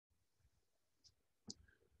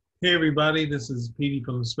Hey everybody, this is Petey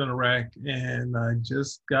from the Spinner Rack, and I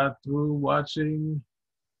just got through watching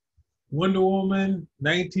Wonder Woman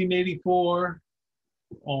 1984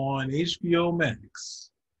 on HBO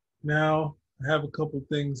Max. Now, I have a couple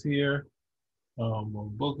things here, a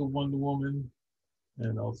book of Wonder Woman,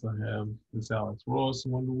 and also have this Alex Ross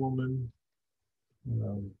Wonder Woman.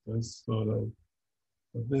 This sort of,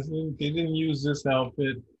 but they didn't use this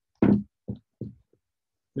outfit.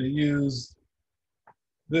 They used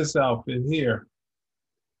this outfit here,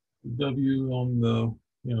 the W on the,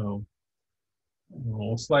 you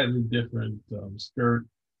know, slightly different skirt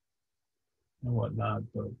and whatnot,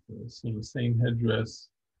 but so the same headdress.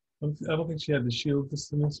 I don't think she had the shield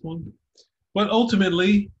just in this one. But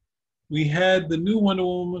ultimately, we had the new Wonder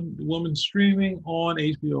Woman streaming on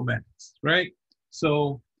HBO Max, right?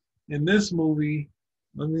 So in this movie,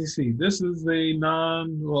 let me see. This is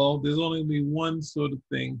well, there's only be one sort of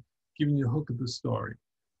thing giving you a hook of the story.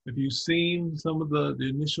 If you've seen some of the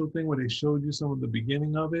initial thing where they showed you some of the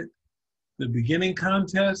beginning of it, the beginning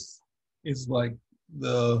contest is like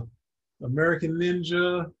the American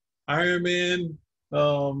Ninja, Iron Man,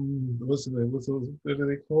 what are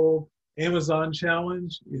they called? Amazon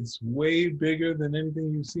Challenge. It's way bigger than anything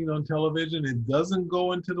you've seen on television. It doesn't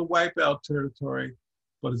go into the wipeout territory,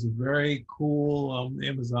 but it's a very cool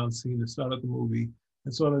Amazon scene to start out the movie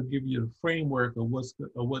and sort of give you a framework of what's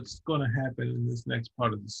going to happen in this next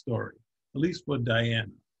part of the story, at least for Diana.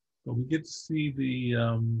 But we get to see the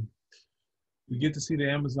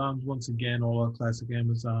Amazons once again, all our classic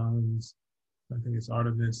Amazons. I think it's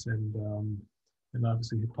Artemis and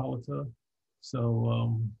obviously Hippolyta.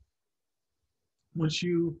 So once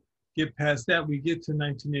you get past that, we get to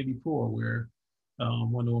 1984, where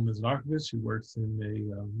Wonder Woman is an archivist. She works in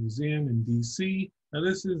a museum in D.C. Now,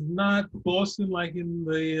 this is not Boston like in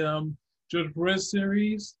the George Perez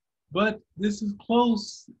series, but this is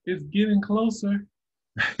close. It's getting closer.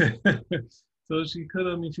 So she could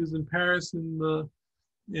have, I mean, she was in Paris in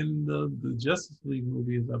the Justice League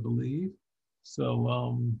movies, I believe.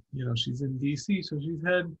 So, she's in DC. So she's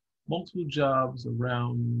had multiple jobs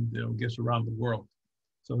around, I guess, around the world.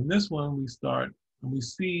 So in this one, we start and we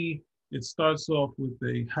see it starts off with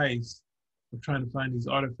a heist of trying to find these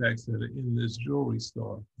artifacts that are in this jewelry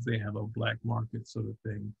store. They have a black market sort of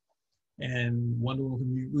thing. And Wonder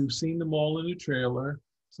Woman, we've seen them all in the trailer.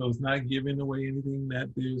 So it's not giving away anything that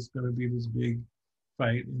there's going to be this big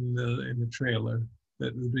fight in the trailer,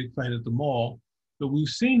 that the big fight at the mall. But we've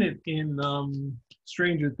seen it in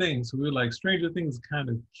Stranger Things. So we're like, Stranger Things kind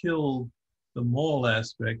of killed the mall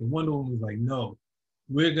aspect. And Wonder Woman was like, no,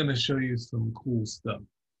 we're going to show you some cool stuff.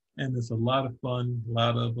 And it's a lot of fun, a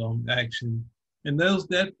lot of action. And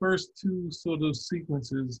that first two sort of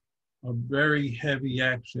sequences are very heavy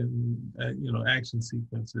action, action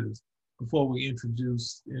sequences before we're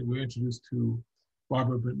introduced to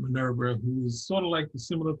Barbara Minerva, who is sort of like the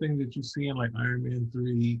similar thing that you see in like Iron Man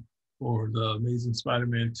 3 or the Amazing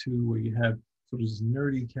Spider-Man 2, where you have sort of this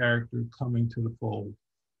nerdy character coming to the fold.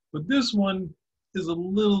 But this one is a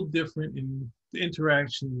little different in the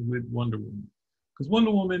interaction with Wonder Woman. Because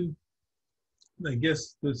Wonder Woman, I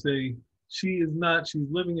guess to say, she's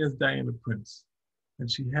living as Diana Prince.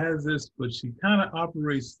 And she has this, but she kind of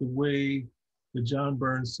operates the way the John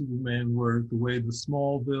Byrne Superman worked, the way the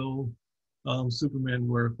Smallville Superman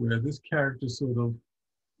worked, where this character sort of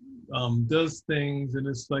does things, and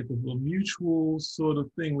it's like a mutual sort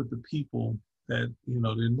of thing with the people that,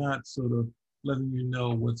 they're not sort of letting you know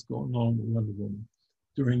what's going on with Wonder Woman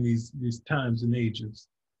during these times and ages.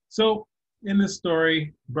 So in this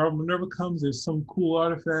story, Barbara Minerva comes, there's some cool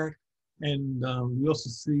artifact, and we also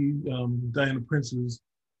see Diana Prince's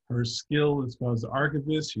her skill as far as the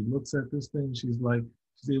archivist. She looks at this thing, she's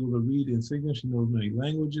able to read insignia, she knows many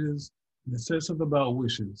languages, and it says something about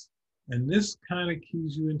wishes. And this kind of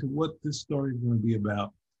keys you into what this story is going to be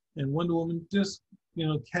about. And Wonder Woman just,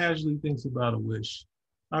 casually thinks about a wish.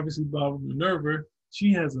 Obviously, Barbara Minerva,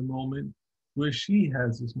 she has a moment where she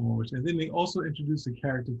has this moment. And then they also introduce a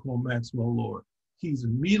character called Maxwell Lord. He's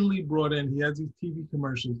immediately brought in, he has these TV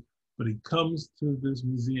commercials, but he comes to this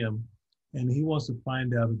museum and he wants to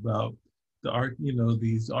find out about the art,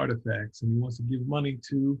 these artifacts, and he wants to give money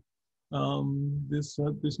to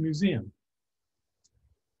this museum.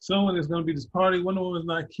 So when there's going to be this party, Wonder Woman's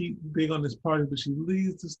not big on this party, but she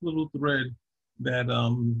leaves this little thread that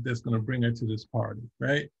that's going to bring her to this party,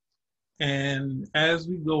 right? And as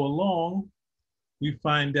we go along, we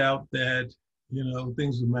find out that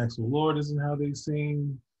things with Maxwell Lord isn't how they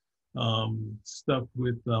seem. Stuff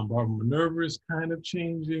with Barbara Minerva is kind of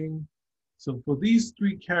changing. So for these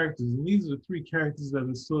three characters, and these are the three characters that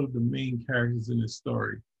are sort of the main characters in this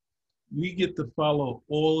story, we get to follow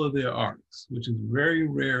all of their arcs, which is very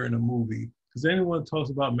rare in a movie. Because anyone talks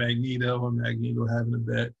about Magneto or Magneto having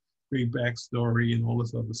that great backstory and all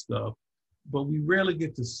this other stuff, but we rarely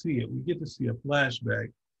get to see it. We get to see a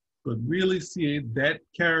flashback, but really see that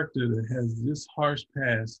character that has this harsh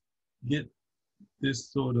past get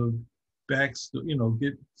this sort of backstory,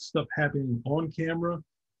 get stuff happening on camera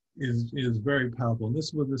is very powerful. And this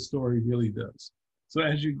is what this story really does. So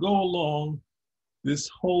as you go along, this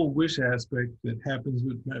whole wish aspect that happens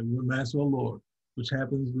with Maxwell Lord, which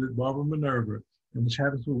happens with Barbara Minerva, and which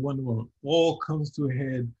happens with Wonder Woman, all comes to a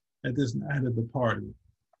head at this night at the party.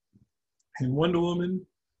 And Wonder Woman,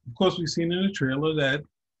 of course, we've seen in the trailer that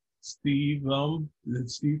Steve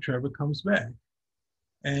Trevor comes back.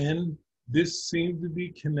 And this seems to be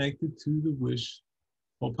connected to the wish,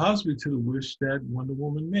 or possibly to the wish that Wonder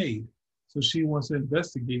Woman made. So she wants to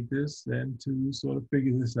investigate this and to sort of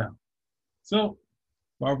figure this out. So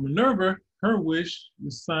Barbara Minerva, her wish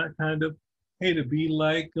is kind of, hey, to be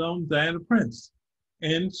like Diana Prince.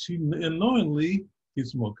 And she unknowingly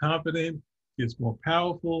gets more confident, gets more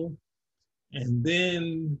powerful. And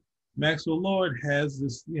then Maxwell Lord has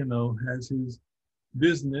this, has his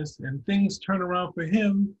business, and things turn around for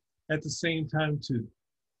him at the same time too.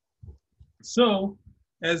 So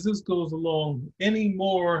as this goes along, any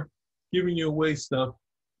more giving you away stuff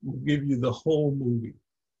will give you the whole movie.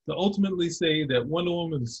 To ultimately say that Wonder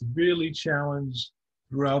Woman is severely challenged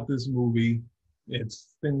throughout this movie.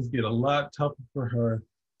 Things get a lot tougher for her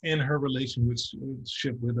and her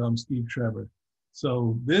relationship with Steve Trevor.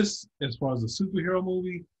 So this, as far as a superhero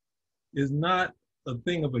movie, is not a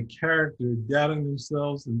thing of a character doubting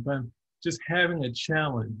themselves and just having a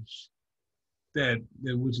challenge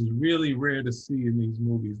which is really rare to see in these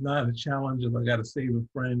movies. Not a challenge of I got to save a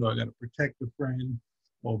friend or I got to protect a friend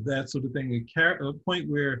or that sort of thing. A point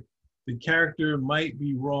where the character might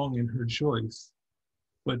be wrong in her choice,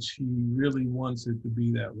 but she really wants it to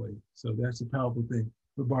be that way. So that's a powerful thing.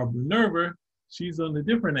 For Barbara Minerva, she's on a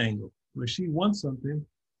different angle where she wants something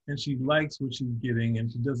and she likes what she's getting and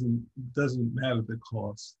she doesn't matter the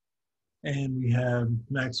cost. And we have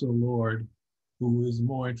Maxwell Lord, who is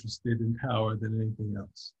more interested in power than anything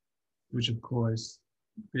else, which of course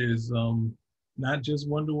is not just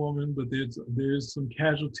Wonder Woman, but there's some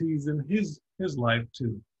casualties in his life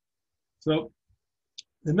too. So,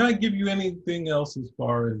 to not give you anything else as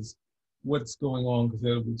far as what's going on, because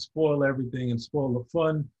that would spoil everything and spoil the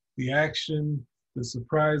fun, the action, the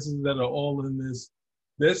surprises that are all in this.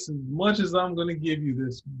 That's as much as I'm going to give you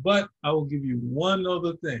this, but I will give you one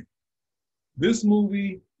other thing. This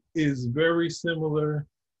movie is very similar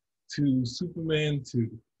to Superman 2.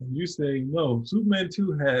 And you say, no, Superman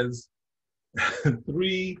 2 has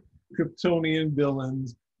 3 Kryptonian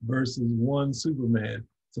villains versus 1 Superman.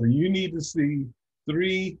 So you need to see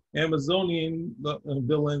 3 Amazonian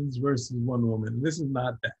villains versus 1 woman. This is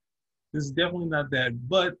not that. This is definitely not that,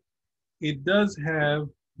 but it does have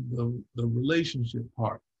the relationship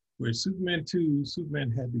part, where Superman 2,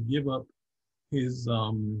 Superman had to give up his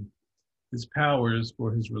powers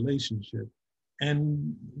for his relationship.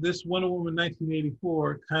 And this Wonder Woman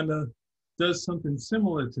 1984 kind of does something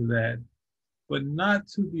similar to that, but not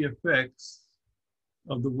to the effects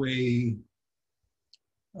of the way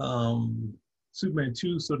Superman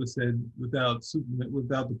 2 sort of said, without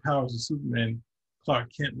the powers of Superman, Clark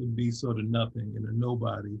Kent would be sort of nothing and a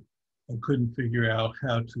nobody and couldn't figure out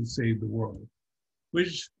how to save the world,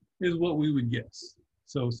 which is what we would guess.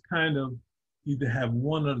 So it's kind of either have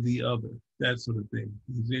one or the other, that sort of thing.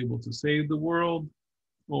 He's able to save the world,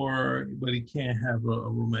 but he can't have a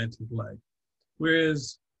romantic life.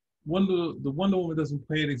 Whereas the Wonder Woman doesn't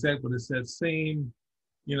play it exactly, but it's that same,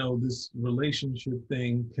 this relationship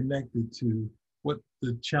thing connected to what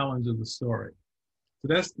the challenge of the story. So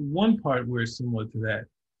that's the one part where it's similar to that.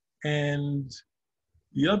 And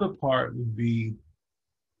the other part would be,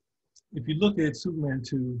 if you look at Superman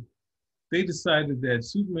 2, they decided that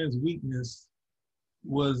Superman's weakness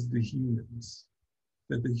was the humans,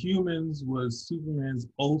 that the humans was Superman's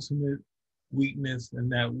ultimate weakness,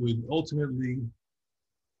 and that would ultimately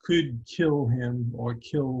could kill him or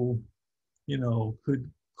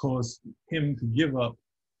could cause him to give up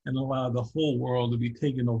and allow the whole world to be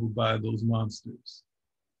taken over by those monsters.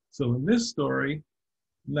 So in this story,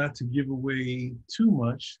 not to give away too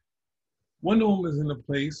much, Wonder Woman is in a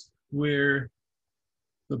place where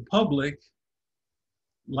the public,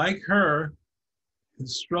 like her,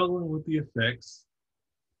 is struggling with the effects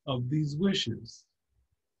of these wishes.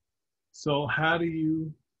 So how do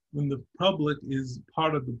you, when the public is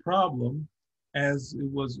part of the problem, as it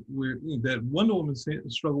was that Wonder Woman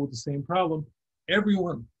struggled with the same problem,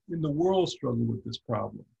 everyone in the world struggled with this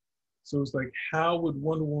problem. So it's like, how would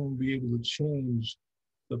Wonder Woman be able to change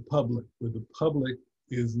the public, where the public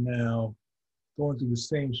is now going through the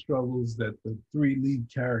same struggles that the three lead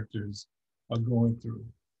characters are going through?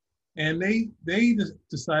 And they just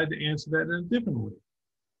decide to answer that in a different way.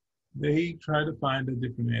 They try to find a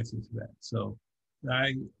different answer to that. So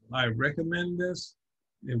I I recommend this.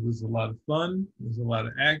 It was a lot of fun. There's a lot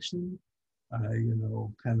of action. I,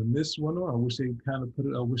 kind of missed one. I wish they kind of put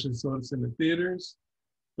it. I wish I saw this in the theaters.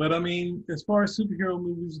 But I mean, as far as superhero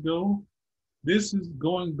movies go, this is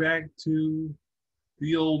going back to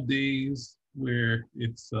the old days where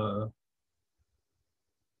it's a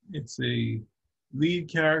lead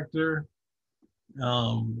character,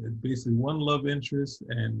 basically one love interest,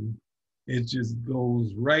 and it just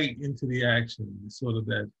goes right into the action. Sort of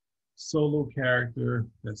that solo character,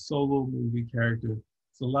 that solo movie character.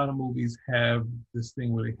 So a lot of movies have this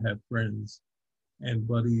thing where they have friends and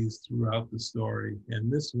buddies throughout the story.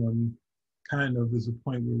 And this one kind of is a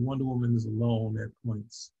point where Wonder Woman is alone at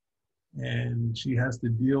points. And she has to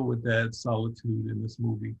deal with that solitude in this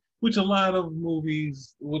movie, which a lot of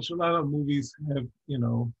movies have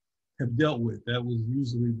dealt with. That was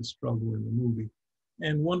usually the struggle in the movie.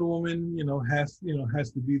 And Wonder Woman, has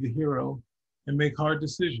to be the hero and make hard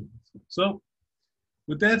decisions. So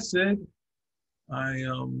with that said,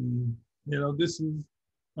 this is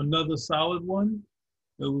another solid one.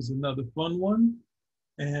 It was another fun one.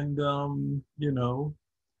 And,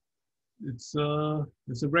 it's a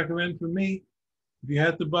recommend for me. If you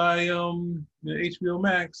had to buy the HBO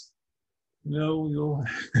Max, you'll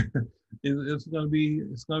it's gonna be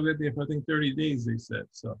there for I think 30 days, they said.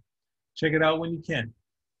 So check it out when you can.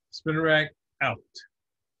 Spinner Rack out.